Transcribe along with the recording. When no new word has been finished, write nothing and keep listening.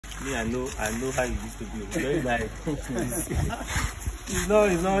Me, I know how it used to be. Very like it's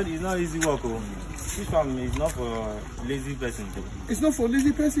not easy work. Fish farm is not for lazy person. It's not for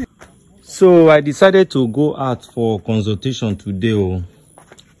lazy person. So I decided to go out for consultation today.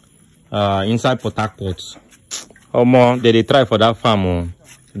 Inside Port Harcourt. They try for that farm.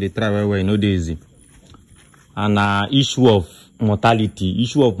 They try where no easy. And issue of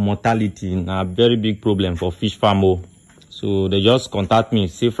mortality na very big problem for fish farm. So they just contact me,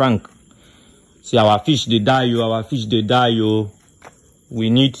 say, Frank, see our fish they die, we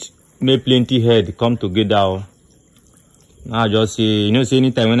need make plenty head come together. Now I just say, say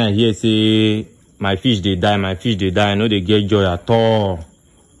anytime when I hear say my fish they die, I know they get joy at all.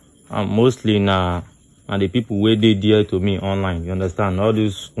 And mostly now and the people where they dear to me online, you understand? All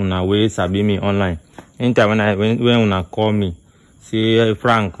those una way sabi me online. Anytime when una call me, say, hey,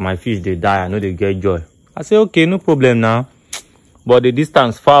 Frank, my fish they die, I know they get joy. I say, okay, no problem now. But the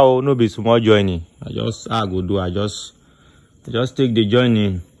distance far, no be small journey. I just take the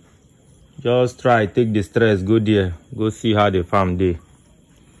journey. Just try, take the stress, go there, go see how the farm day.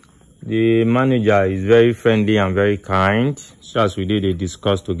 The manager is very friendly and very kind. So as we did, they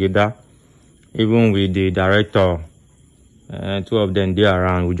discuss together. Even with the director, two of them there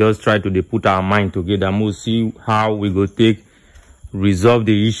around. We just try to put our mind together and we'll see how we go take resolve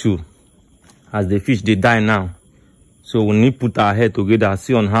the issue as the fish they die now. So we need to put our head together,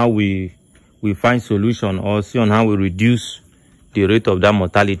 see on how we find solution or see on how we reduce the rate of that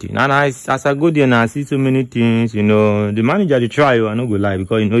mortality. And as I go there now, I see so many things, the manager they try, I no go lie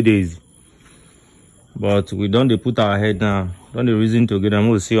because they easy. But we don't put our head now, don't the reason together, and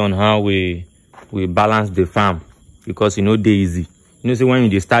we'll see on how we balance the farm because they easy. See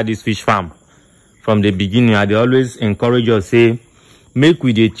when you start this fish farm from the beginning, they always encourage us, say, make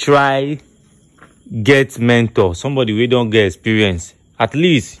we try get mentor, somebody we don't get experience. At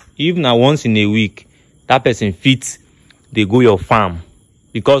least, even once in a week, that person fits, they go your farm.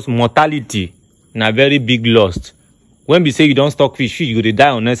 Because mortality, na very big loss. When we say you don't stock fish, you will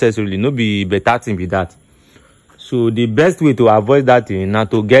die unnecessarily. No be better thing be that. So the best way to avoid that thing na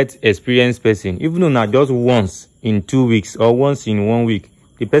to get experienced person. Even though na just once in 2 weeks or once in 1 week,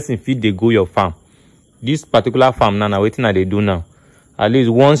 the person fit they go your farm. This particular farm now, wetin they do now. At least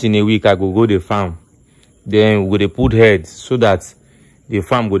once in a week, I go the farm. Then we go put heads so that the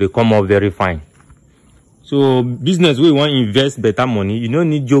farm go come up very fine. So business we want invest better money. You don't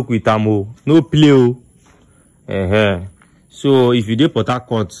need joke with them, no play. So if you do Port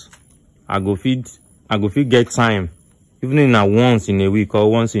Harcourt, I go feed get time. Even in once in a week or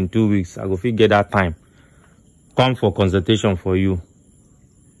once in 2 weeks, I go feed get that time. Come for consultation for you.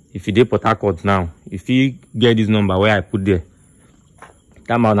 If you do Port Harcourt now, if you get this number where I put there.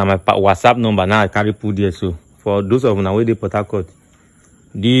 Come out on my WhatsApp number now I carry put there. So for those of you where they Port Harcourt,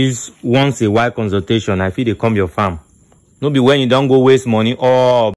 this once a while consultation, I feel they come your farm. No be when you don't go waste money or